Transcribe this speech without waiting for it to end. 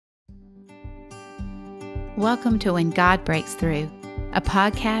Welcome to When God Breaks Through, a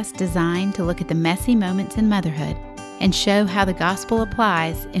podcast designed to look at the messy moments in motherhood and show how the gospel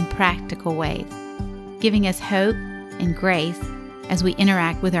applies in practical ways, giving us hope and grace as we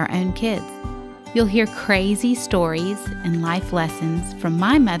interact with our own kids. You'll hear crazy stories and life lessons from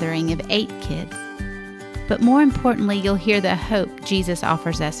my mothering of 8 kids. But more importantly, you'll hear the hope Jesus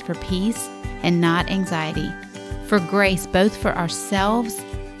offers us for peace and not anxiety, for grace both for ourselves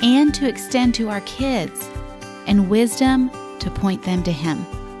and to extend to our kids, and wisdom to point them to Him.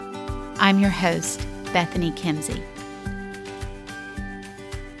 I'm your host, Bethany Kimsey.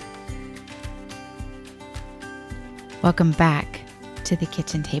 Welcome back to the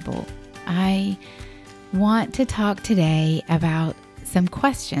kitchen table. I want to talk today about some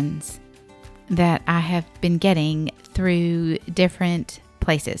questions that I have been getting through different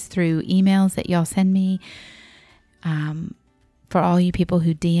places, through emails that y'all send me. For all you people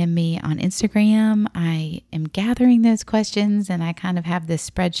who DM me on Instagram, I am gathering those questions, and I kind of have this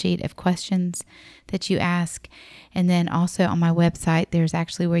spreadsheet of questions that you ask. And then also on my website, there's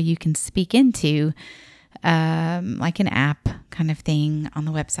actually where you can speak into like an app kind of thing on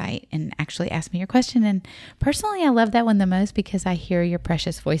the website and actually ask me your question. And personally, I love that one the most because I hear your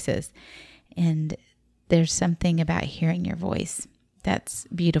precious voices. And there's something about hearing your voice that's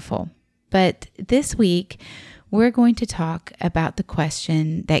beautiful. But this week, we're going to talk about the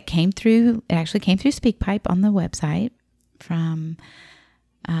question that came through. It actually came through SpeakPipe on the website from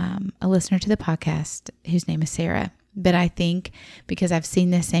a listener to the podcast whose name is Sarah. But I think because I've seen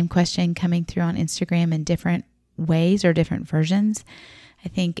this same question coming through on Instagram in different ways or different versions, I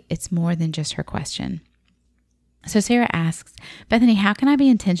think it's more than just her question. So Sarah asks, Bethany, how can I be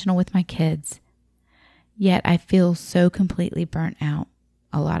intentional with my kids, yet I feel so completely burnt out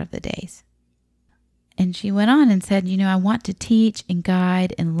a lot of the days? And she went on and said, I want to teach and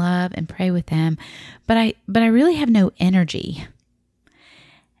guide and love and pray with them, but I really have no energy.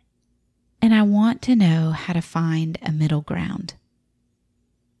 And I want to know how to find a middle ground.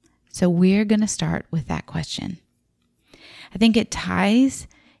 So we're going to start with that question. I think it ties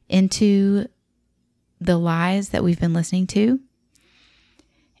into the lies that we've been listening to.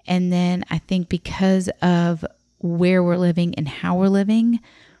 And then I think because of where we're living and how we're living,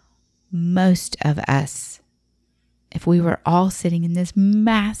 most of us, if we were all sitting in this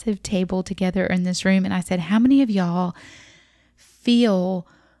massive table together in this room, and I said, how many of y'all feel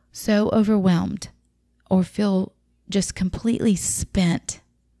so overwhelmed or feel just completely spent,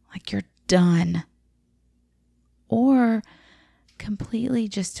 like you're done, or completely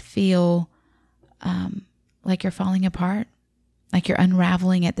just feel like you're falling apart, like you're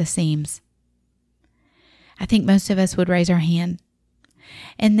unraveling at the seams? I think most of us would raise our hand.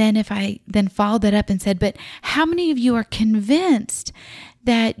 And then if I then followed that up and said, but how many of you are convinced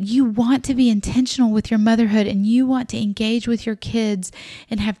that you want to be intentional with your motherhood and you want to engage with your kids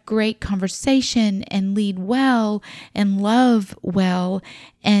and have great conversation and lead well and love well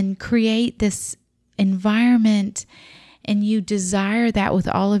and create this environment, and you desire that with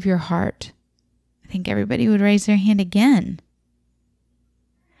all of your heart? I think everybody would raise their hand again.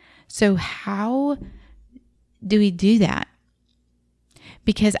 So how do we do that?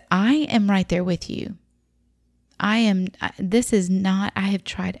 Because I am right there with you. I have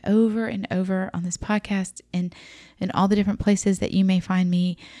tried over and over on this podcast and in all the different places that you may find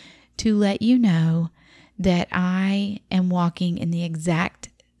me to let you know that I am walking in the exact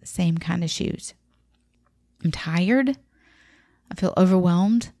same kind of shoes. I'm tired. I feel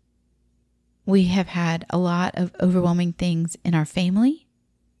overwhelmed. We have had a lot of overwhelming things in our family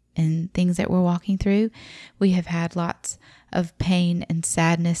and things that we're walking through. We have had lots of pain and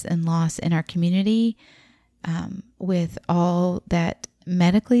sadness and loss in our community with all that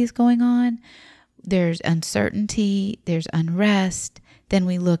medically is going on. There's uncertainty, there's unrest. Then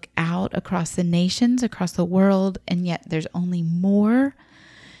we look out across the nations, across the world, and yet there's only more.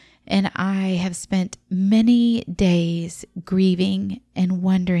 And I have spent many days grieving and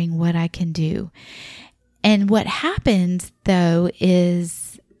wondering what I can do. And what happens, though,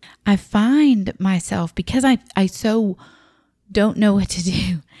 is I find myself, because I so don't know what to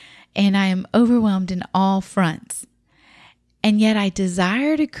do, and I am overwhelmed in all fronts, and yet I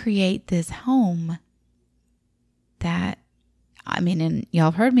desire to create this home that, and y'all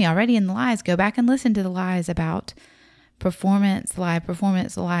have heard me already in the lies. Go back and listen to the lies about performance, the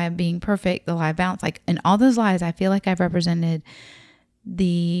lie of being perfect, the lie of balance. Like in all those lies, I feel like I've represented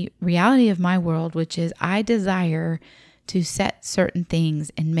the reality of my world, which is I desire to set certain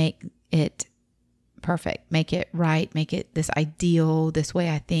things and make it perfect, make it right, make it this ideal, this way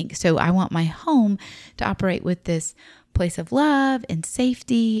I think. So I want my home to operate with this place of love and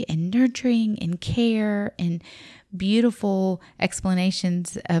safety and nurturing and care and beautiful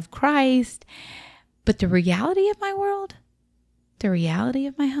explanations of Christ. But the reality of my world, the reality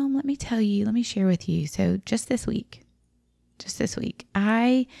of my home, let me tell you, let me share with you. So just this week,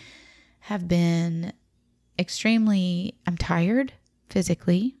 I have been I'm tired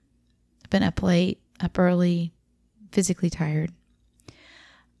physically. I've been up late, up early, physically tired.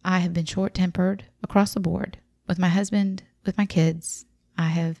 I have been short-tempered across the board with my husband, with my kids. I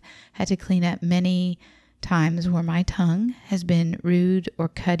have had to clean up many times where my tongue has been rude or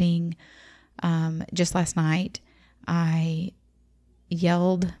cutting. Just last night, I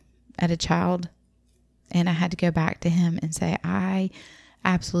yelled at a child and I had to go back to him and say, I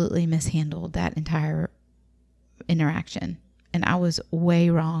absolutely mishandled that entire interaction and I was way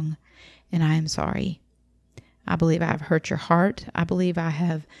wrong and I am sorry. I believe I have hurt your heart. I believe I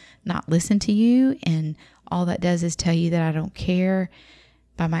have not listened to you, and all that does is tell you that I don't care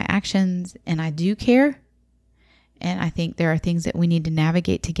by my actions, and I do care. And I think there are things that we need to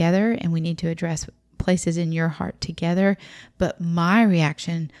navigate together, and we need to address places in your heart together. But my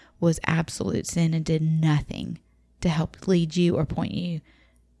reaction was absolute sin and did nothing to help lead you or point you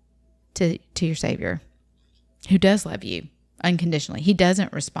to your Savior, who does love you unconditionally. He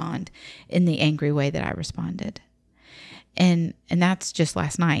doesn't respond in the angry way that I responded. And that's just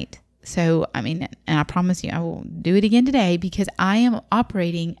last night. So, and I promise you, I will do it again today because I am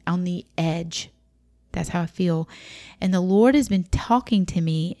operating on the edge. That's how I feel. And the Lord has been talking to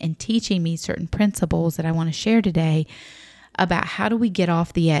me and teaching me certain principles that I want to share today about how do we get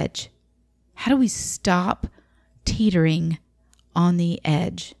off the edge? How do we stop teetering on the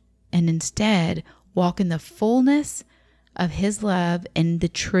edge and instead walk in the fullness of His love and the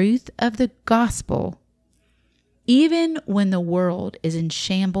truth of the gospel? Even when the world is in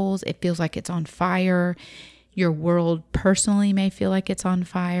shambles, it feels like it's on fire. Your world personally may feel like it's on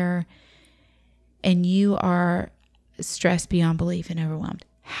fire, and you are stressed beyond belief and overwhelmed.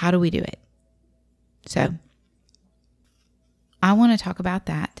 How do we do it? So, I want to talk about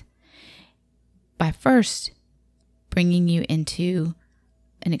that by first bringing you into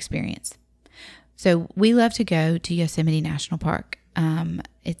an experience. So we love to go to Yosemite National Park.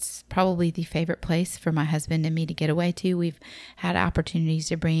 It's probably the favorite place for my husband and me to get away to. We've had opportunities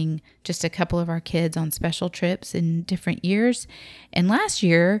to bring just a couple of our kids on special trips in different years. And last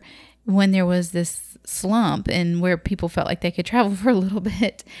year, when there was this slump and where people felt like they could travel for a little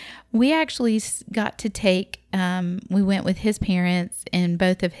bit, we actually got to we went with his parents and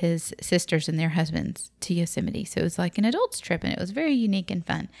both of his sisters and their husbands to Yosemite. So it was like an adults trip and it was very unique and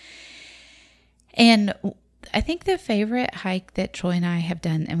fun. And I think the favorite hike that Troy and I have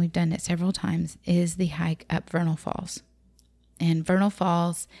done, and we've done it several times, is the hike up Vernal Falls. And Vernal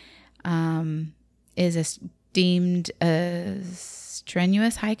Falls is deemed a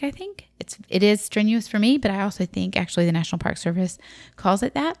strenuous hike, I think. It is strenuous for me, but I also think actually the National Park Service calls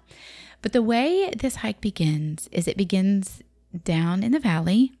it that. But the way this hike begins is it begins down in the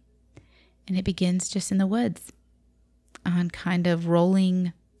valley, and it begins just in the woods on kind of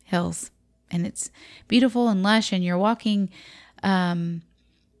rolling hills. And it's beautiful and lush, and you're walking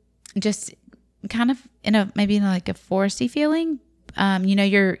just kind of maybe like a foresty feeling.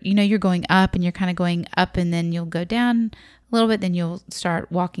 You're going up, and you're kind of going up, and then you'll go down a little bit, then you'll start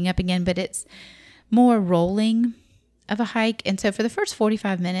walking up again, but it's more rolling of a hike. And so for the first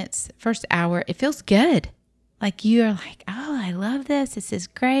 45 minutes, first hour, it feels good. Like you're like, oh, I love this. This is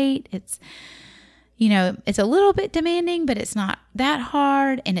great. It's a little bit demanding, but it's not that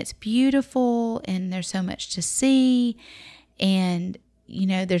hard, and it's beautiful, and there's so much to see, and,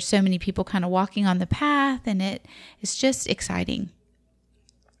 there's so many people kind of walking on the path, and it's just exciting.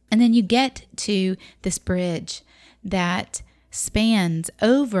 And then you get to this bridge that spans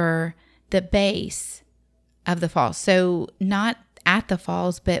over the base of the falls. So not at the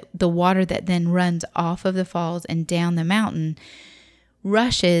falls, but the water that then runs off of the falls and down the mountain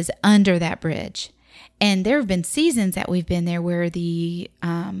rushes under that bridge. And there have been seasons that we've been there where the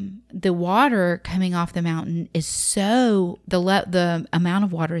water coming off the mountain is the amount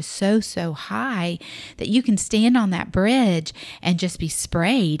of water is so high that you can stand on that bridge and just be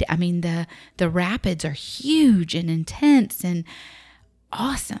sprayed. I mean, the rapids are huge and intense and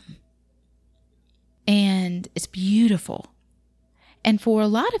awesome. And it's beautiful. And for a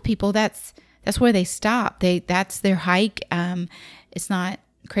lot of people, that's where they stop. That's their hike. It's not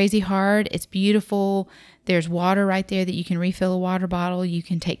crazy hard. It's beautiful. There's water right there that you can refill a water bottle. You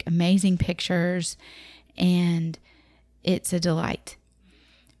can take amazing pictures, and it's a delight.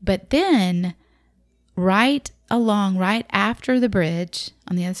 But then right after the bridge,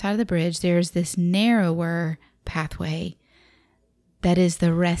 on the other side of the bridge, there's this narrower pathway that is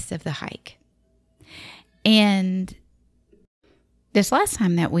the rest of the hike. And this last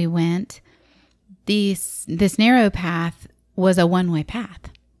time that we went, this narrow path was a one-way path.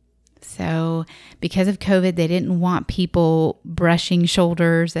 So because of COVID, they didn't want people brushing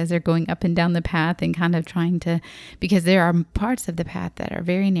shoulders as they're going up and down the path and kind of trying to, because there are parts of the path that are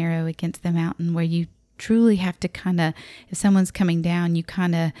very narrow against the mountain where you truly have to kind of, if someone's coming down, you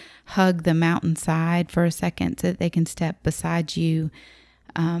kind of hug the mountainside for a second so that they can step beside you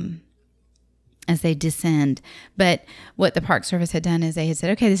as they descend. But what the Park Service had done is they had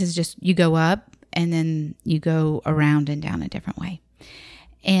said, okay, this is just, you go up and then you go around and down a different way.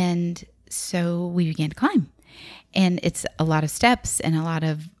 And so we began to climb, and it's a lot of steps and a lot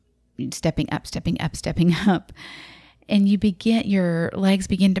of stepping up. And your legs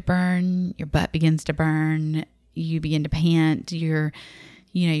begin to burn, your butt begins to burn, you begin to pant, your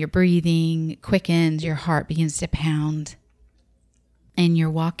breathing quickens, your heart begins to pound, and you're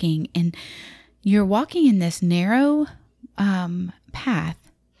walking in this narrow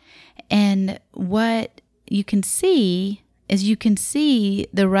path. And what you can see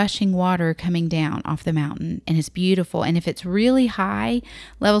the rushing water coming down off the mountain, and it's beautiful. And if it's really high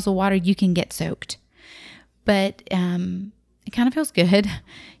levels of water, you can get soaked. But it kind of feels good,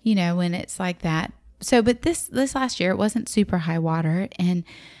 when it's like that. So, but this last year, it wasn't super high water, and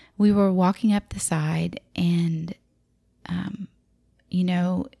we were walking up the side, and,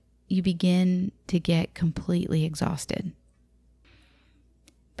 you begin to get completely exhausted.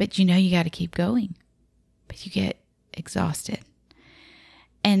 But you got to keep going. But you get exhausted.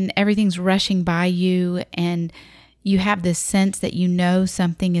 And everything's rushing by you, and you have this sense that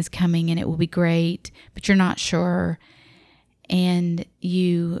something is coming and it will be great, but you're not sure. And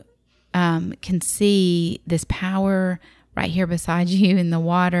you can see this power right here beside you in the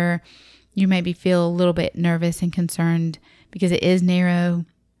water. You maybe feel a little bit nervous and concerned because it is narrow.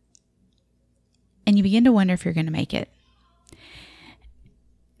 And you begin to wonder if you're going to make it.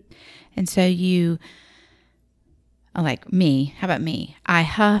 And so like me, how about me? I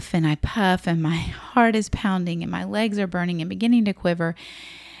huff and I puff, and my heart is pounding and my legs are burning and beginning to quiver.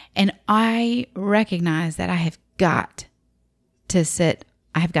 And I recognize that I have got to sit.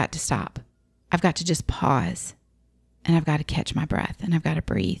 I have got to stop. I've got to just pause, and I've got to catch my breath, and I've got to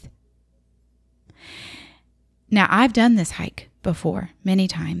breathe. Now, I've done this hike before many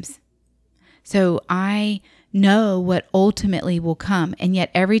times. So I know what ultimately will come. And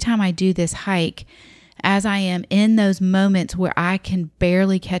yet every time I do this hike, as I am in those moments where I can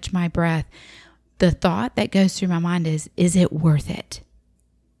barely catch my breath, the thought that goes through my mind is it worth it?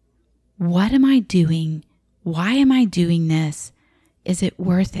 What am I doing? Why am I doing this? Is it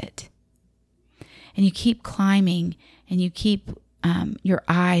worth it? And you keep climbing, and you keep your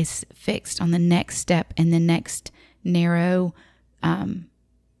eyes fixed on the next step and the next narrow,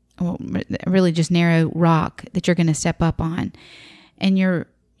 really just narrow rock that you're going to step up on. And you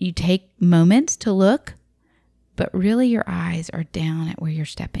take moments to look, but really your eyes are down at where you're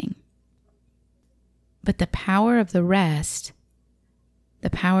stepping. But the power of the rest, the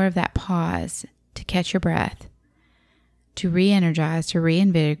power of that pause to catch your breath, to re-energize, to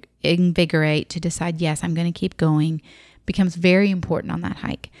reinvigorate, to decide, yes, I'm going to keep going, becomes very important on that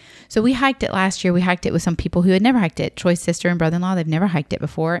hike. So we hiked it last year. We hiked it with some people who had never hiked it. Troy's sister and brother-in-law, they've never hiked it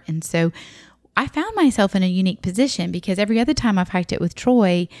before. And so I found myself in a unique position because every other time I've hiked it with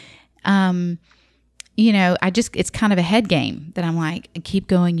Troy, it's kind of a head game that I'm like, keep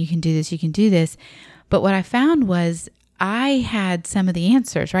going. You can do this. You can do this. But what I found was I had some of the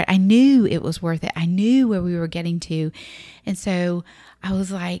answers, right? I knew it was worth it. I knew where we were getting to. And so I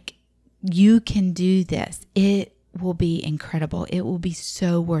was like, you can do this. It will be incredible. It will be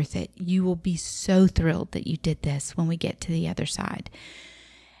so worth it. You will be so thrilled that you did this when we get to the other side.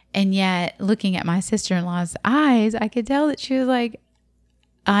 And yet, looking at my sister-in-law's eyes, I could tell that she was like,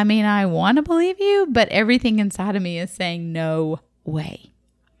 I want to believe you, but everything inside of me is saying no way.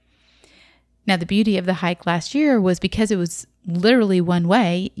 Now, the beauty of the hike last year was because it was literally one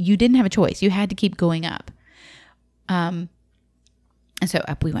way, you didn't have a choice. You had to keep going up. And so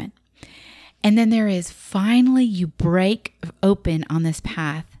up we went. And then there is finally, you break open on this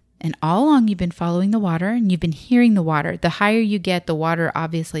path. And all along you've been following the water and you've been hearing the water. The higher you get, the water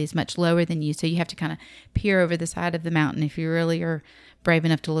obviously is much lower than you. So you have to kind of peer over the side of the mountain if you really are brave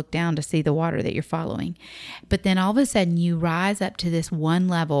enough to look down to see the water that you're following. But then all of a sudden you rise up to this one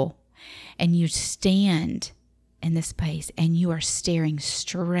level and you stand in this place and you are staring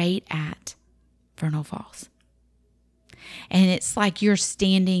straight at Vernal Falls. And it's like you're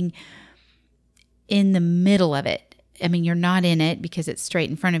standing in the middle of it. You're not in it because it's straight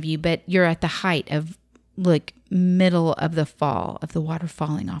in front of you, but you're at the height of like middle of the fall, of the water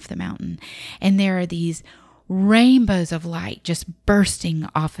falling off the mountain. And there are these rainbows of light just bursting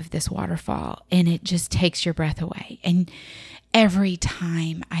off of this waterfall, and it just takes your breath away. And every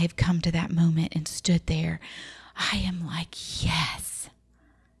time I have come to that moment and stood there, I am like, yes,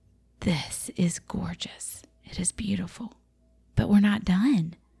 this is gorgeous. It is beautiful. But we're not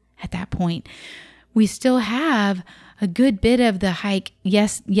done at that point. We still have a good bit of the hike,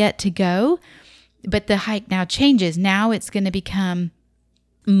 yes, yet to go, but the hike now changes. Now it's going to become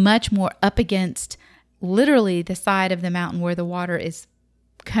much more up against literally the side of the mountain where the water is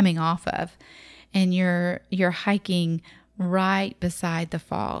coming off of, and you're hiking right beside the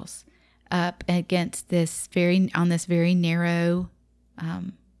falls, up against this very narrow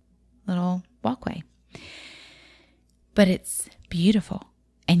little walkway. But it's beautiful,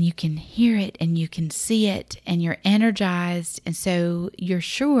 and you can hear it and you can see it, and you're energized, and so you're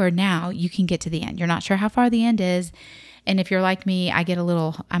sure now you can get to the end. You're not sure how far the end is, and if you're like me, I'm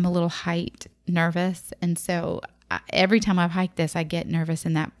a little height nervous, and so every time I've hiked this, I get nervous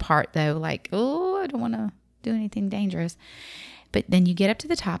in that part though, like, oh, I don't want to do anything dangerous. But then you get up to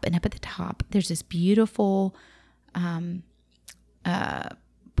the top, and up at the top, there's this beautiful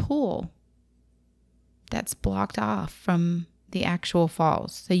pool that's blocked off from the actual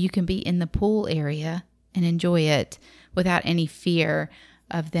falls. So you can be in the pool area and enjoy it without any fear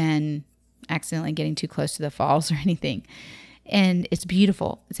of then accidentally getting too close to the falls or anything. And it's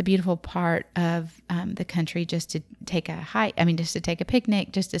beautiful. It's a beautiful part of the country just to take a hike. I mean, just to take a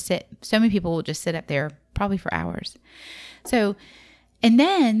picnic, just to sit. So many people will just sit up there probably for hours. So, and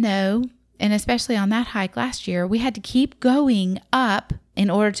then though, and especially on that hike last year, we had to keep going up in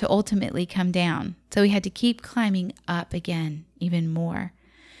order to ultimately come down. So we had to keep climbing up again, even more.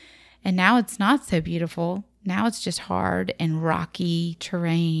 And now it's not so beautiful. Now it's just hard and rocky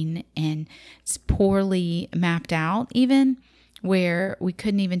terrain, and it's poorly mapped out, even where we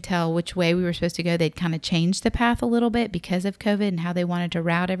couldn't even tell which way we were supposed to go. They'd kind of changed the path a little bit because of COVID and how they wanted to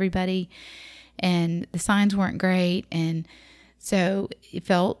route everybody. And the signs weren't great. And so it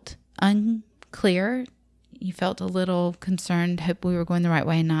felt unclear. You felt a little concerned, hope we were going the right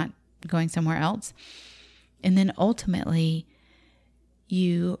way and not going somewhere else. And then ultimately,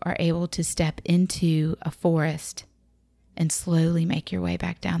 you are able to step into a forest and slowly make your way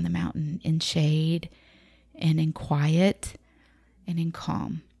back down the mountain in shade and in quiet and in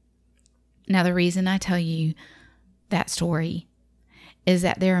calm. Now, the reason I tell you that story is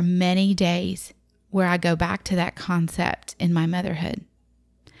that there are many days where I go back to that concept in my motherhood.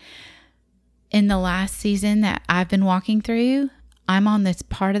 In the last season that I've been walking through, I'm on this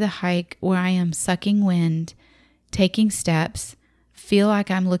part of the hike where I am sucking wind, taking steps, feel like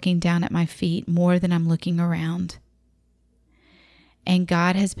I'm looking down at my feet more than I'm looking around. And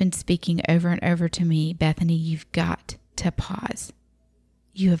God has been speaking over and over to me, Bethany, you've got to pause.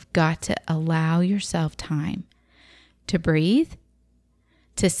 You have got to allow yourself time to breathe,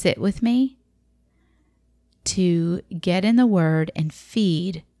 to sit with me, to get in the Word and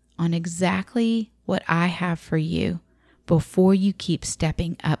feed on exactly what I have for you before you keep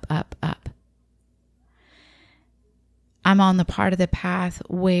stepping up, up, up. I'm on the part of the path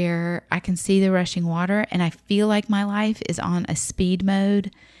where I can see the rushing water, and I feel like my life is on a speed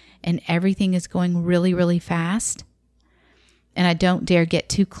mode and everything is going really, really fast. And I don't dare get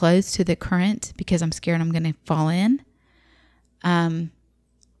too close to the current because I'm scared I'm going to fall in. And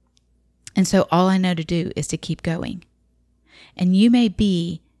so all I know to do is to keep going. And you may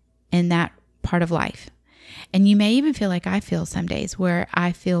be in that part of life. And you may even feel like I feel some days, where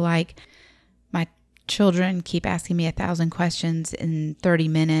I feel like my children keep asking me 1,000 questions in 30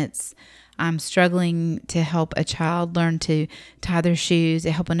 minutes. I'm struggling to help a child learn to tie their shoes,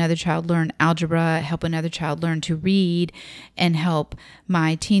 help another child learn algebra, help another child learn to read, and help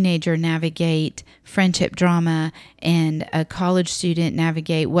my teenager navigate friendship drama, and a college student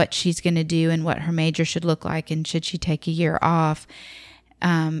navigate what she's going to do and what her major should look like, and should she take a year off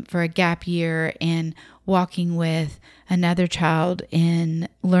for a gap year, and walking with another child in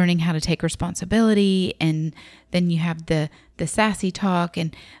learning how to take responsibility. And then you have the sassy talk,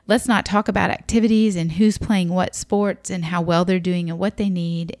 and let's not talk about activities and who's playing what sports and how well they're doing and what they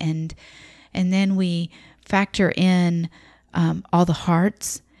need. And then we factor in all the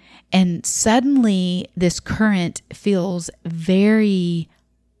hearts, and suddenly this current feels very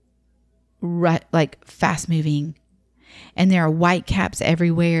like fast moving, and there are white caps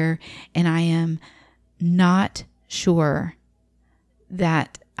everywhere, and I am not sure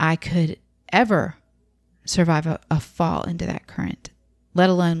that I could ever survive a fall into that current, let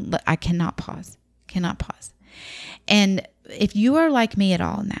alone I cannot pause. And if you are like me at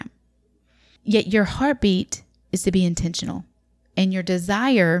all in that, Yet your heartbeat is to be intentional, and your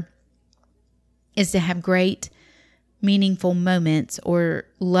desire is to have great, meaningful moments or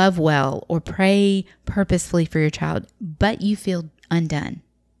love well or pray purposefully for your child, but you feel undone.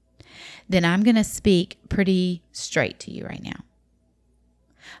 Then I'm going to speak pretty straight to you right now.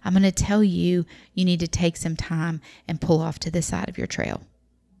 I'm going to tell you you need to take some time and pull off to the side of your trail.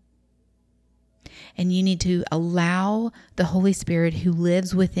 And you need to allow the Holy Spirit who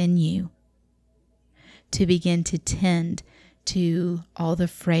lives within you to begin to tend to all the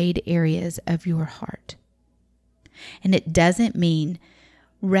frayed areas of your heart. And it doesn't mean,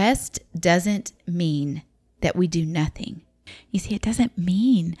 rest doesn't mean that we do nothing. You see, it doesn't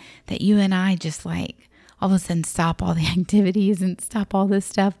mean that you and I just like all of a sudden stop all the activities and stop all this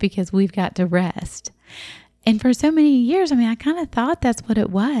stuff because we've got to rest. And for so many years, I kind of thought that's what it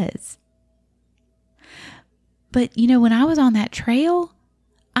was. But, when I was on that trail,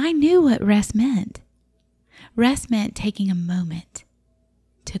 I knew what rest meant. Rest meant taking a moment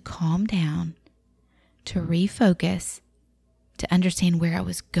to calm down, to refocus, to understand where I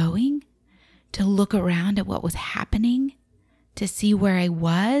was going, to look around at what was happening, to see where I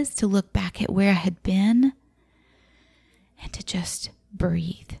was, to look back at where I had been, and to just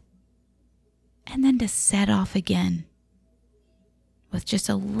breathe. And then to set off again with just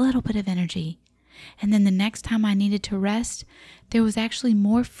a little bit of energy. And then the next time I needed to rest, there was actually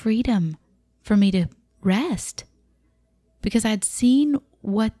more freedom for me to rest because I'd seen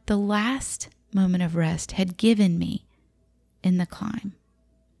what the last moment of rest had given me in the climb.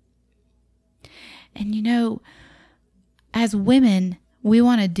 And as women, we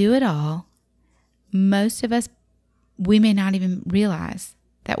want to do it all. Most of us, we may not even realize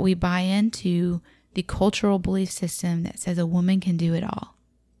that we buy into the cultural belief system that says a woman can do it all.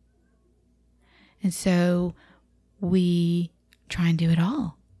 And so we try and do it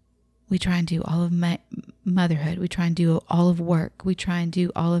all. We try and do all of motherhood. We try and do all of work. We try and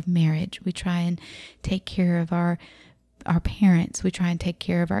do all of marriage. We try and take care of our parents. We try and take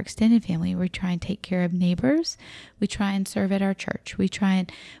care of our extended family. We try and take care of neighbors. We try and serve at our church. We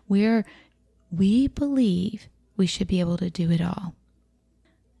believe we should be able to do it all.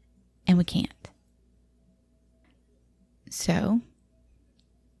 And we can't. So,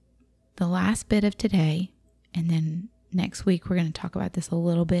 the last bit of today, and then next week we're going to talk about this a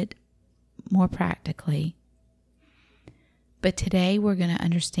little bit more practically. But today we're going to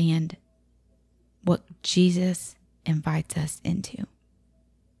understand what Jesus invites us into.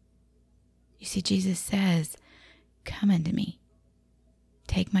 You see, Jesus says, "Come unto me,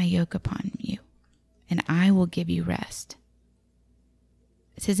 take my yoke upon you, and I will give you rest."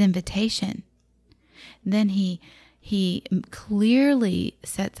 It's his invitation. Then he clearly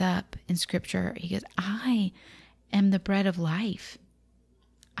sets up in Scripture, he goes, "I am the bread of life.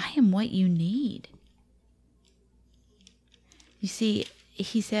 I am what you need." You see,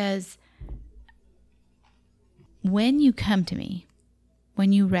 he says, when you come to me,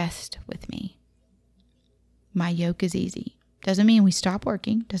 when you rest with me, my yoke is easy. Doesn't mean we stop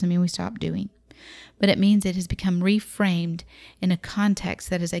working, doesn't mean we stop doing, but it means it has become reframed in a context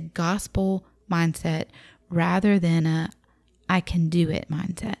that is a gospel mindset rather than a I can do it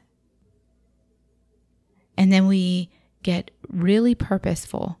mindset. And then we get really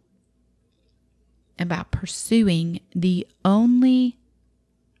purposeful about pursuing the only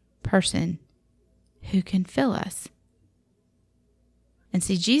person who can fill us. And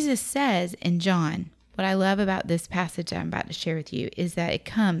see, Jesus says in John, what I love about this passage I'm about to share with you is that it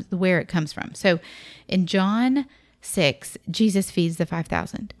comes where it comes from. So in John 6, Jesus feeds the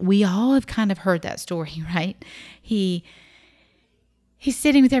 5,000. We all have kind of heard that story, right? He's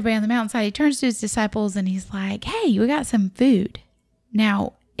sitting with everybody on the mountainside. He turns to his disciples and he's like, "Hey, we got some food."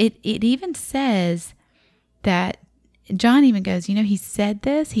 Now, it even says that John even goes, he said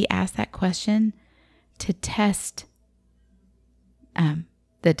this, he asked that question to test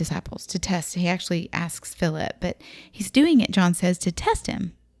the disciples, to test. He actually asks Philip, but he's doing it, John says, to test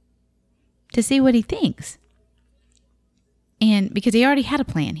him, to see what he thinks. And because he already had a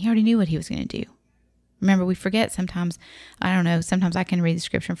plan, he already knew what he was going to do. Remember, we forget sometimes, sometimes I can read the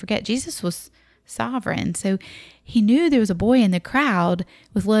scripture and forget Jesus was sovereign. So he knew there was a boy in the crowd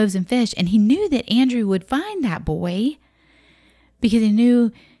with loaves and fish, and he knew that Andrew would find that boy because he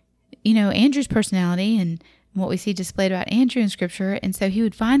knew, Andrew's personality and what we see displayed about Andrew in scripture. And so he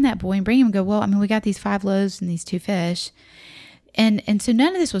would find that boy and bring him and go, "Well, we got these 5 loaves and these 2 fish. And so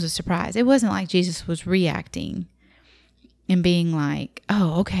none of this was a surprise. It wasn't like Jesus was reacting and being like,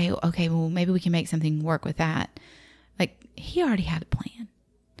 "Oh, okay, well, maybe we can make something work with that." Like, he already had a plan.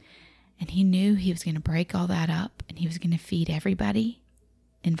 And he knew he was going to break all that up and he was going to feed everybody.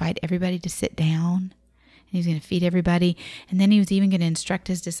 invite everybody to sit down. And he was going to feed everybody. And then he was even going to instruct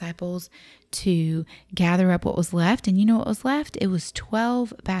his disciples to gather up what was left. And you know what was left? It was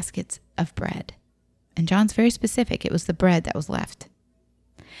 12 baskets of bread. And John's very specific. It was the bread that was left.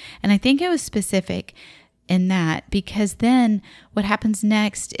 And I think it was specific in that because then what happens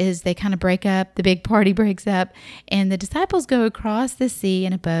next is they kind of break up. The big party breaks up and the disciples go across the sea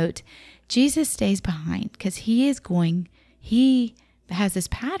in a boat. Jesus stays behind because he has this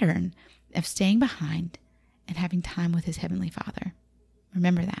pattern of staying behind and having time with his heavenly Father.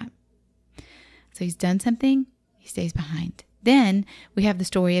 Remember that. So he's done something, he stays behind. Then we have the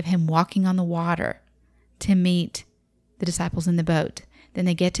story of him walking on the water to meet the disciples in the boat. Then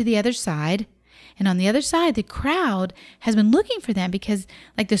they get to the other side. And on the other side, the crowd has been looking for them because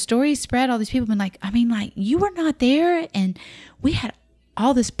like the story spread, all these people have been like, you were not there. And we had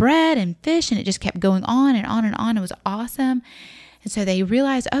all this bread and fish and it just kept going on and on and on. It was awesome. And so they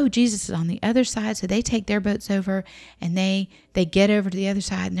realize, oh, Jesus is on the other side. So they take their boats over and they get over to the other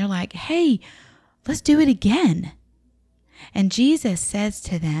side and they're like, hey, let's do it again. And Jesus says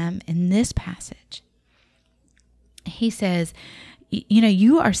to them in this passage, he says,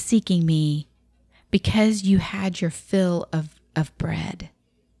 you are seeking me because you had your fill of bread.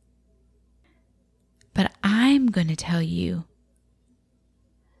 But I'm going to tell you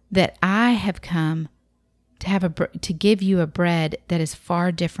that I have come to give you a bread that is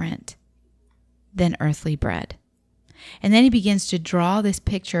far different than earthly bread. And then he begins to draw this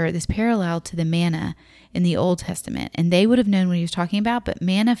picture, this parallel to the manna in the Old Testament. And they would have known what he was talking about, but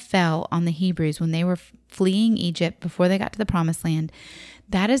manna fell on the Hebrews when they were fleeing Egypt before they got to the Promised Land.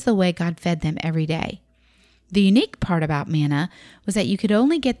 That is the way God fed them every day. The unique part about manna was that you could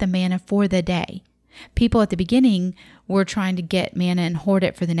only get the manna for the day. People at the beginning were trying to get manna and hoard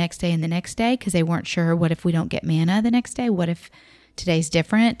it for the next day and the next day because they weren't sure, what if we don't get manna the next day? What if today's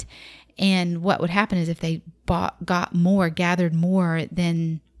different? And what would happen is if they gathered more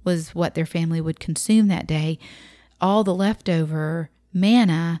than was what their family would consume that day, all the leftover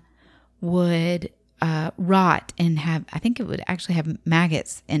manna would rot and I think it would actually have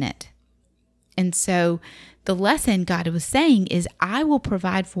maggots in it. And so the lesson God was saying is, I will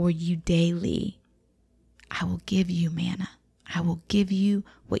provide for you daily. I will give you manna. I will give you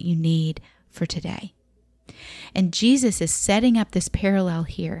what you need for today. And Jesus is setting up this parallel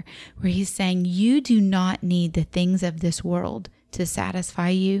here where he's saying you do not need the things of this world to satisfy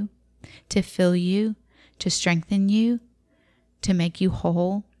you, to fill you, to strengthen you, to make you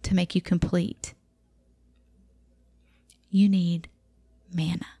whole, to make you complete. You need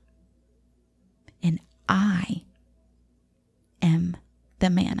manna. And I am the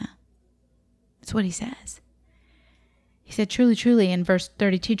manna. That's what he says. He said, truly, truly, in verse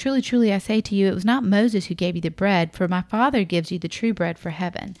 32, truly, truly, I say to you, it was not Moses who gave you the bread, for my Father gives you the true bread for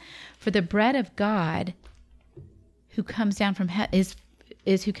heaven. For the bread of God who comes down from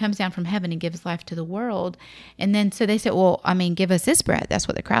is who comes down from heaven and gives life to the world. And then, so they said, well, give us this bread. That's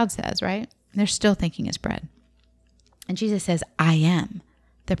what the crowd says, right? And they're still thinking it's bread. And Jesus says, I am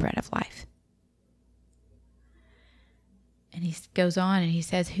the bread of life. And he goes on and he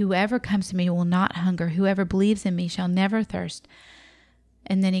says, whoever comes to me will not hunger. Whoever believes in me shall never thirst.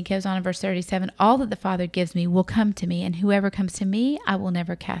 And then he goes on in verse 37, all that the Father gives me will come to me, and whoever comes to me, I will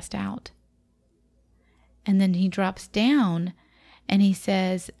never cast out. And then he drops down and he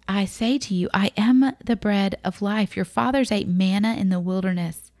says, I say to you, I am the bread of life. Your fathers ate manna in the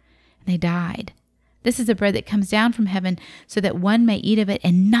wilderness and they died. This is the bread that comes down from heaven so that one may eat of it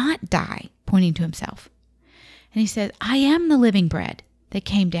and not die, pointing to himself. And he says, I am the living bread that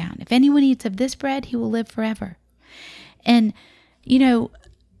came down. If anyone eats of this bread, he will live forever. And,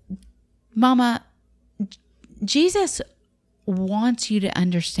 Mama, Jesus wants you to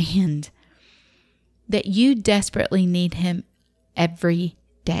understand that you desperately need him every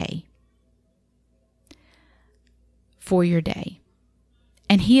day for your day.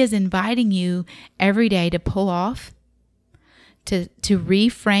 And he is inviting you every day to pull off, to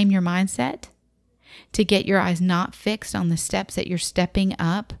reframe your mindset, to get your eyes not fixed on the steps that you're stepping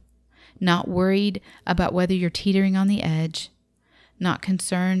up, not worried about whether you're teetering on the edge, not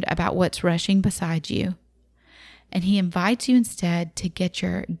concerned about what's rushing beside you. And he invites you instead to get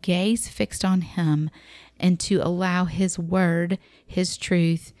your gaze fixed on him and to allow his word, his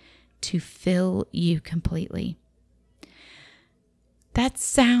truth, to fill you completely. That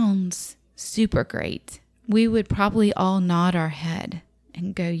sounds super great. We would probably all nod our head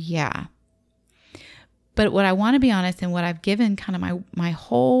and go, yeah. But what I want to be honest, and what I've given kind of my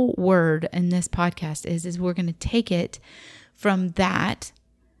whole word in this podcast is we're going to take it from that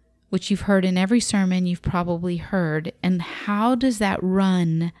which you've heard in every sermon you've probably heard. And how does that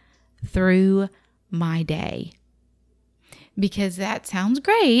run through my day? Because that sounds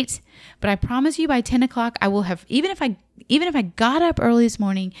great, but I promise you by 10 o'clock, I will have, even if I got up early this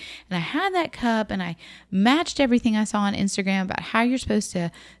morning and I had that cup and I matched everything I saw on Instagram about how you're supposed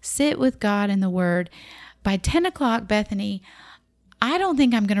to sit with God in the Word, by 10 o'clock, Bethany, I don't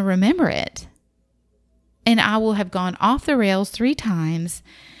think I'm going to remember it. And I will have gone off the rails 3 times.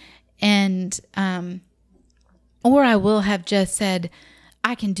 And, or I will have just said,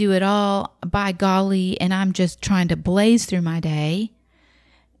 I can do it all, by golly, and I'm just trying to blaze through my day.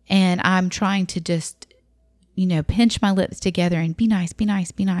 And I'm trying to just, pinch my lips together and be nice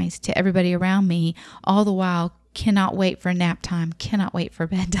to everybody around me. All the while, cannot wait for nap time, cannot wait for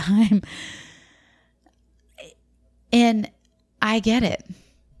bedtime. And I get it.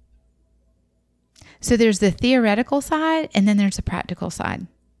 So there's the theoretical side and then there's the practical side.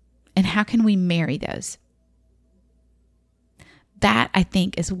 And how can we marry those? That, I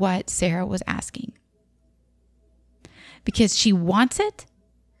think, is what Sarah was asking. Because she wants it,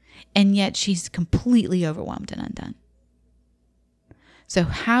 and yet she's completely overwhelmed and undone. So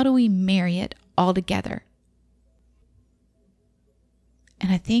how do we marry it all together?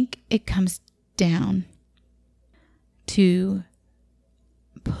 And I think it comes down to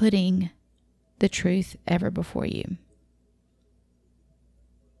putting the truth ever before you.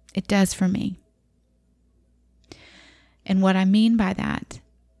 It does for me. And what I mean by that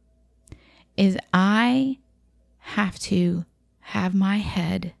is I have to have my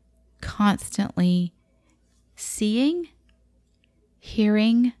head constantly seeing,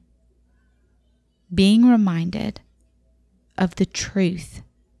 hearing, being reminded of the truth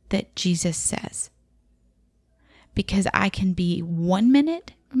that Jesus says. Because I can be 1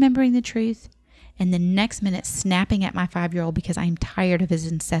 minute remembering the truth and the next minute snapping at my 5-year-old because I'm tired of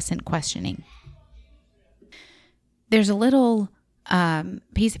his incessant questioning. There's a little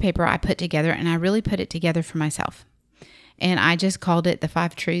piece of paper I put together, and I really put it together for myself. And I just called it the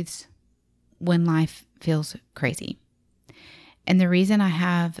 5 truths when life feels crazy. And the reason I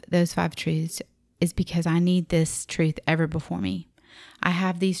have those 5 truths is because I need this truth ever before me. I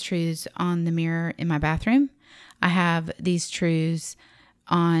have these truths on the mirror in my bathroom. I have these truths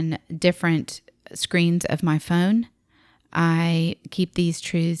on different screens of my phone. I keep these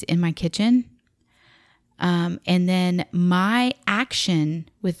truths in my kitchen. And then my action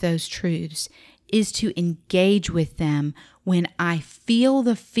with those truths is to engage with them when I feel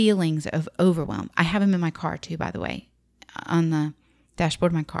the feelings of overwhelm. I have them in my car too, by the way, on the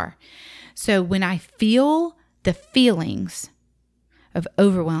dashboard of my car. So when I feel the feelings of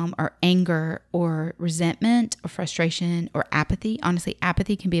overwhelm or anger or resentment or frustration or apathy, honestly,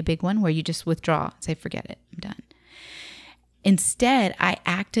 apathy can be a big one where you just withdraw, say, forget it, I'm done. Instead, I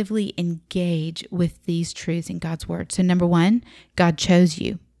actively engage with these truths in God's word. So 1, God chose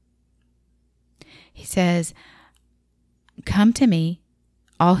you. He says, come to me,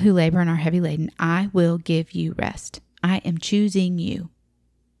 all who labor and are heavy laden. I will give you rest. I am choosing you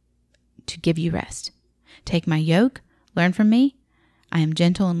to give you rest. Take my yoke, learn from me. I am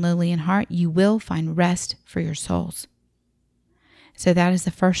gentle and lowly in heart. You will find rest for your souls. So that is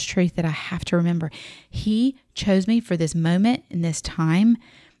the first truth that I have to remember. He chose me for this moment in this time.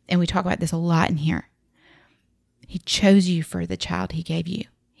 And we talk about this a lot in here. He chose you for the child he gave you.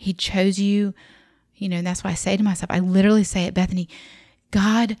 He chose you, and that's why I say to myself, I literally say it, Bethany,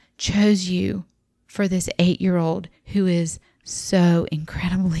 God chose you for this 8-year-old who is so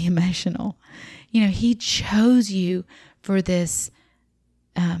incredibly emotional. He chose you for this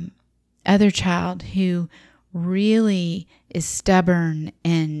other child who really is stubborn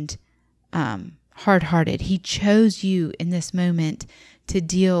and hard-hearted. He chose you in this moment to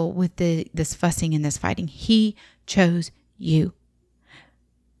deal with this fussing and this fighting. He chose you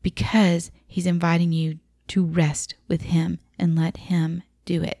because he's inviting you to rest with him and let him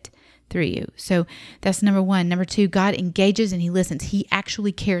do it through you. So that's 1. 2, God engages and he listens. He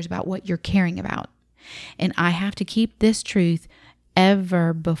actually cares about what you're caring about. And I have to keep this truth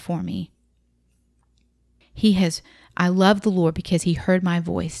ever before me. I love the Lord because he heard my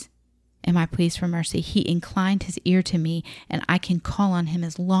voice and my pleas for mercy. He inclined his ear to me, and I can call on him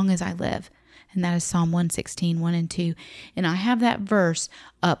as long as I live. And that is Psalm 116, 1 and 2. And I have that verse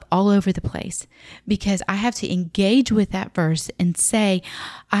up all over the place because I have to engage with that verse and say,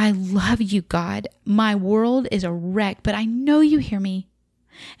 I love you, God. My world is a wreck, but I know you hear me.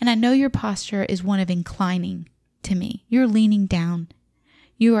 And I know your posture is one of inclining to me. You're leaning down.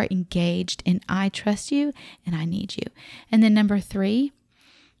 You are engaged, and I trust you, and I need you. And then 3,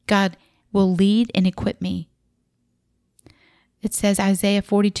 God will lead and equip me. It says, Isaiah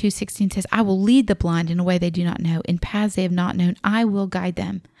 42:16 says, I will lead the blind in a way they do not know. In paths they have not known, I will guide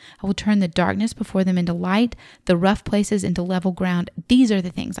them. I will turn the darkness before them into light, the rough places into level ground. These are the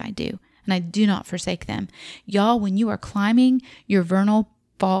things I do, and I do not forsake them. Y'all, when you are climbing your Vernal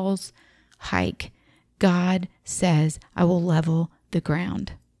Falls hike, God says, I will level the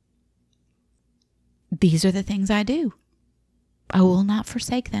ground. These are the things I do. I will not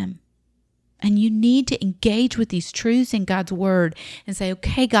forsake them. And you need to engage with these truths in God's word and say,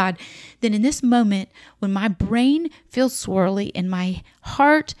 okay, God, then in this moment when my brain feels swirly and my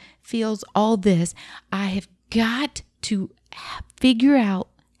heart feels all this, I have got to figure out,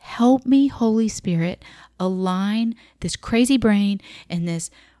 help me, Holy Spirit, align this crazy brain and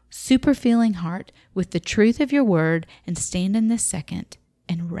this super feeling heart with the truth of your word and stand in this second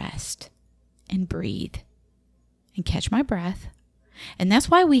and rest and breathe and catch my breath. And that's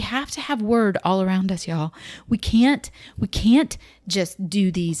why we have to have word all around us, y'all. We can't just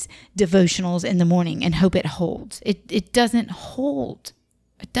do these devotionals in the morning and hope it holds. It doesn't hold.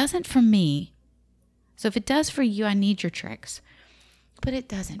 It doesn't for me. So if it does for you, I need your tricks. But it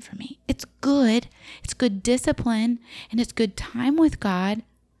doesn't for me. It's good. It's good discipline and it's good time with God.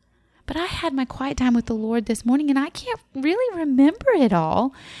 But I had my quiet time with the Lord this morning and I can't really remember it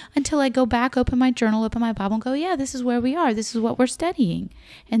all until I go back, open my journal, open my Bible and go, yeah, this is where we are. This is what we're studying.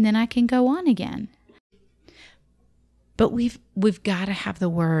 And then I can go on again. But we've got to have the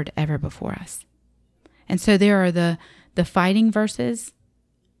word ever before us. And so there are the fighting verses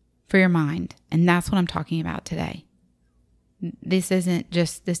for your mind. And that's what I'm talking about today. This is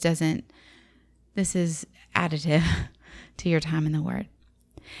additive to your time in the word.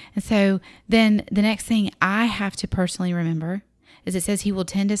 And so then the next thing I have to personally remember is it says he will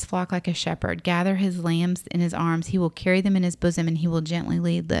tend his flock like a shepherd, gather his lambs in his arms. He will carry them in his bosom and he will gently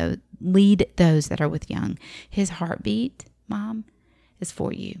lead those that are with young. His heartbeat, Mom, is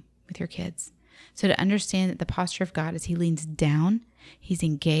for you with your kids. So to understand that the posture of God is he leans down, he's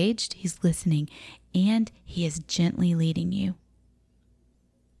engaged, he's listening, and he is gently leading you.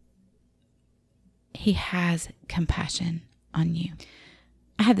 He has compassion on you.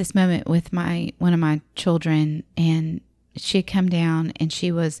 I had this moment with one of my children, and she had come down and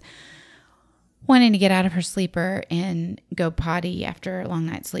she was wanting to get out of her sleeper and go potty after a long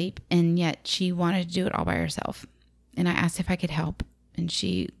night's sleep, and yet she wanted to do it all by herself. And I asked if I could help, and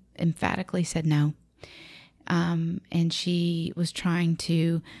she emphatically said no. And she was trying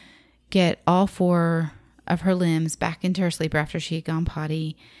to get all 4 of her limbs back into her sleeper after she had gone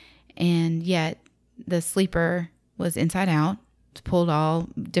potty, and yet the sleeper was inside out. It's pulled all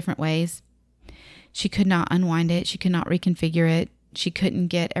different ways. She could not unwind it. She could not reconfigure it. She couldn't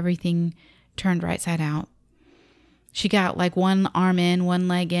get everything turned right side out. She got like one arm in, one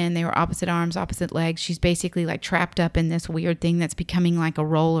leg in. They were opposite arms, opposite legs. She's basically like trapped up in this weird thing that's becoming like a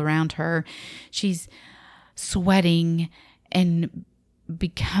roll around her. She's sweating and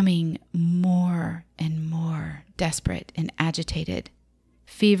becoming more and more desperate and agitated,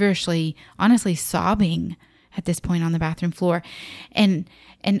 feverishly, honestly sobbing at this point on the bathroom floor. And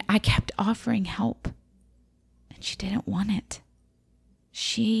I kept offering help, and she didn't want it.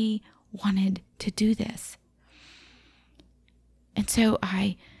 She wanted to do this. And so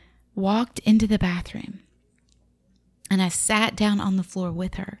I walked into the bathroom and I sat down on the floor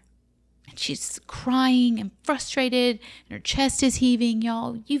with her. And she's crying and frustrated, and her chest is heaving.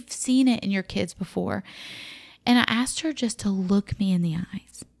 Y'all, you've seen it in your kids before. And I asked her just to look me in the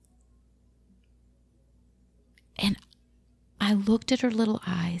eyes. And I looked at her little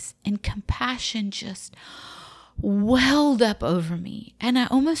eyes, and compassion just welled up over me. And I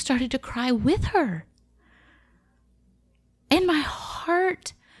almost started to cry with her. And my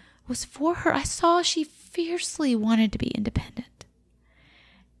heart was for her. I saw she fiercely wanted to be independent.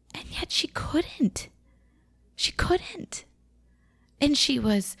 And yet she couldn't. She couldn't. And she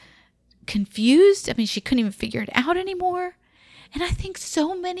was confused. I mean, she couldn't even figure it out anymore. And I think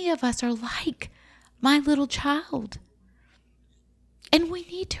so many of us are like my little child. And we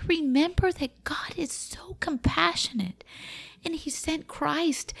need to remember that God is so compassionate. And he sent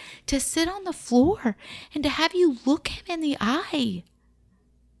Christ to sit on the floor and to have you look him in the eye.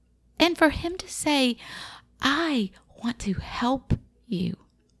 And for him to say, I want to help you.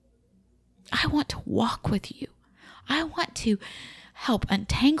 I want to walk with you. I want to help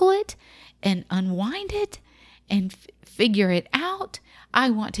untangle it and unwind it and figure it out. I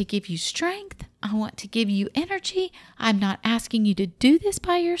want to give you strength. I want to give you energy. I'm not asking you to do this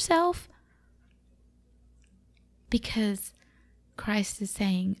by yourself, because Christ is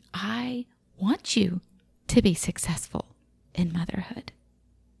saying, I want you to be successful in motherhood.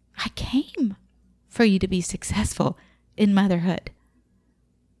 I came for you to be successful in motherhood.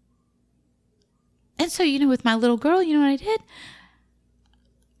 And so, with my little girl, you know what I did?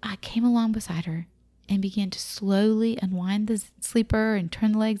 I came along beside her and began to slowly unwind the sleeper and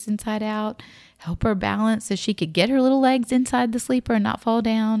turn the legs inside out, help her balance so she could get her little legs inside the sleeper and not fall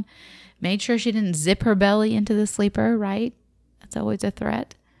down. Made sure she didn't zip her belly into the sleeper, right? That's always a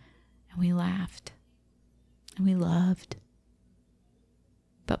threat. And we laughed and we loved.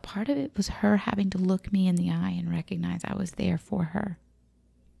 But part of it was her having to look me in the eye and recognize I was there for her.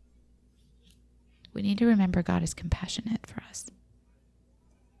 We need to remember God is compassionate for us.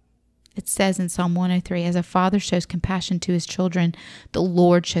 It says in Psalm 103, as a father shows compassion to his children, the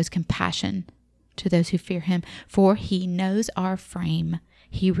Lord shows compassion to those who fear him. For he knows our frame.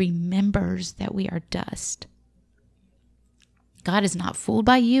 He remembers that we are dust. God is not fooled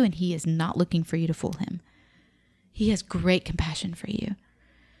by you, and he is not looking for you to fool him. He has great compassion for you.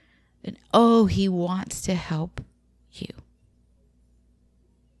 And he wants to help you.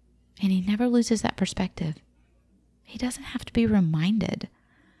 And he never loses that perspective. He doesn't have to be reminded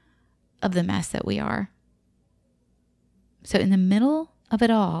of the mess that we are. So in the middle of it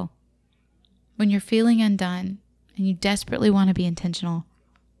all, when you're feeling undone and you desperately want to be intentional,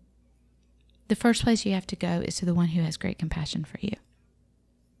 the first place you have to go is to the one who has great compassion for you.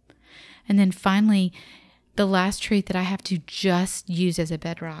 And then finally, the last truth that I have to just use as a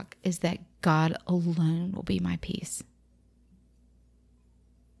bedrock is that God alone will be my peace.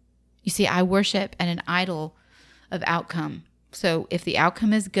 You see, I worship at an idol of outcome. So if the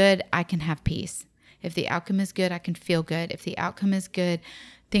outcome is good, I can have peace. If the outcome is good, I can feel good. If the outcome is good,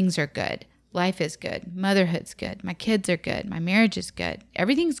 things are good. Life is good. Motherhood's good. My kids are good. My marriage is good.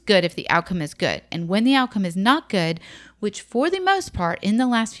 Everything's good if the outcome is good. And when the outcome is not good, which for the most part in the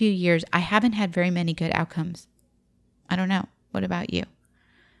last few years, I haven't had very many good outcomes. I don't know. What about you?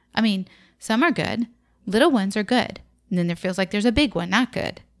 I mean, some are good. Little ones are good. And then there feels like there's a big one, not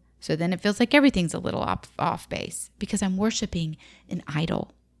good. So then it feels like everything's a little off base because I'm worshiping an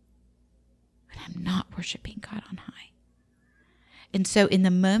idol. And I'm not worshiping God on high. And so in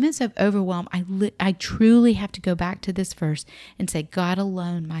the moments of overwhelm, I truly have to go back to this verse and say, God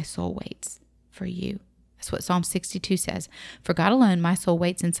alone, my soul waits for you. That's what Psalm 62 says. For God alone, my soul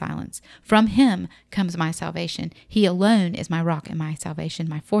waits in silence. From him comes my salvation. He alone is my rock and my salvation,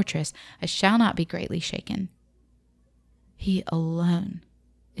 my fortress. I shall not be greatly shaken. He alone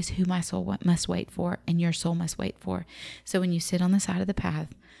is who my soul must wait for and your soul must wait for. So when you sit on the side of the path,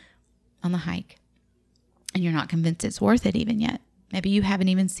 on the hike, and you're not convinced it's worth it even yet, maybe you haven't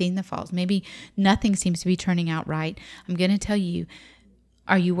even seen the falls, maybe nothing seems to be turning out right, I'm going to tell you,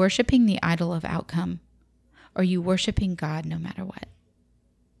 are you worshiping the idol of outcome? Or are you worshiping God no matter what?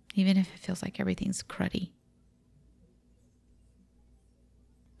 Even if it feels like everything's cruddy.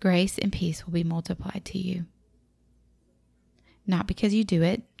 Grace and peace will be multiplied to you. Not because you do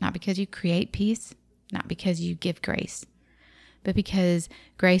it, not because you create peace, not because you give grace, but because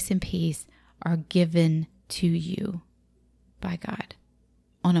grace and peace are given to you by God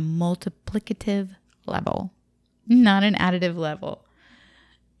on a multiplicative level, not an additive level.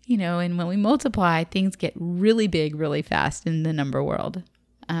 And when we multiply, things get really big really fast in the number world.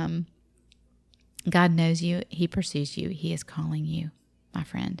 God knows you. He pursues you. He is calling you, my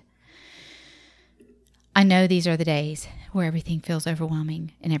friend. I know these are the days where everything feels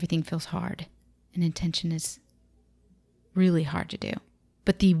overwhelming and everything feels hard and intention is really hard to do.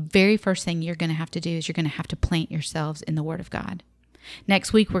 But the very first thing you're going to have to do is you're going to have to plant yourselves in the Word of God.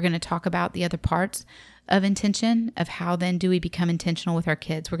 Next week, we're going to talk about the other parts of intention, of how then do we become intentional with our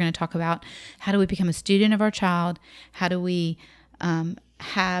kids. We're going to talk about how do we become a student of our child, how do we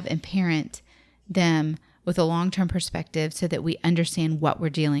have and parent them with a long-term perspective so that we understand what we're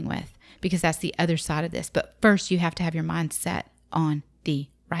dealing with, because that's the other side of this. But first, you have to have your mind set on the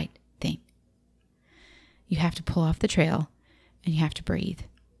right thing. You have to pull off the trail and you have to breathe.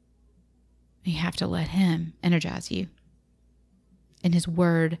 You have to let him energize you. And his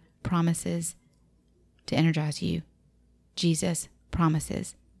word promises to energize you. Jesus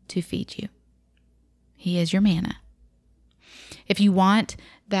promises to feed you. He is your manna. If you want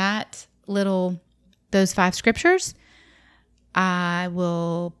those 5 scriptures, I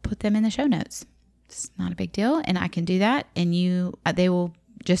will put them in the show notes. It's not a big deal, and I can do that. And they will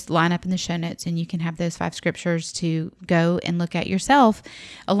just line up in the show notes, and you can have those 5 scriptures to go and look at yourself,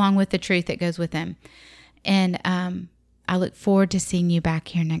 along with the truth that goes with them. And I look forward to seeing you back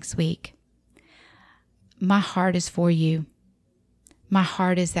here next week. My heart is for you. My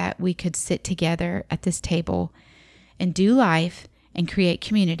heart is that we could sit together at this table and do life and create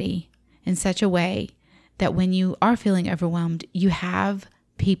community in such a way that when you are feeling overwhelmed, you have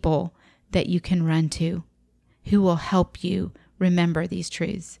people that you can run to. who will help you remember these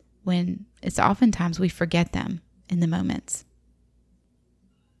truths when it's oftentimes we forget them in the moments.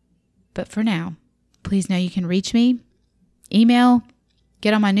 But for now, please know you can reach me, email,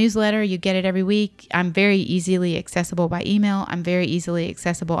 get on my newsletter. You get it every week. I'm very easily accessible by email. I'm very easily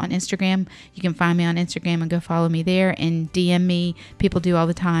accessible on Instagram. You can find me on Instagram and go follow me there and DM me. People do all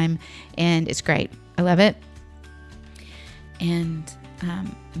the time, and it's great. I love it. And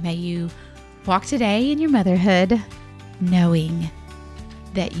may you walk today in your motherhood knowing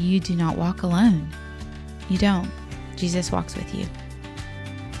that you do not walk alone. You don't. Jesus walks with you.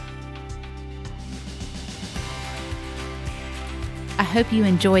 I hope you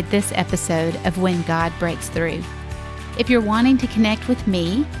enjoyed this episode of When God Breaks Through. If you're wanting to connect with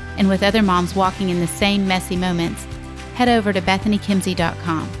me and with other moms walking in the same messy moments, head over to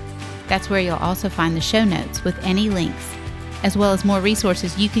bethanykimsey.com. That's where you'll also find the show notes with any links, as well as more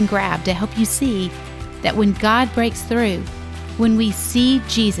resources you can grab to help you see that when God breaks through, when we see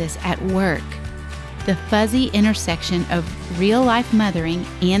Jesus at work, the fuzzy intersection of real-life mothering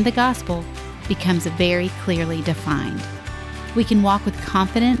and the gospel becomes very clearly defined. We can walk with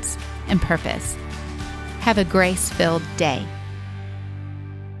confidence and purpose. Have a grace-filled day.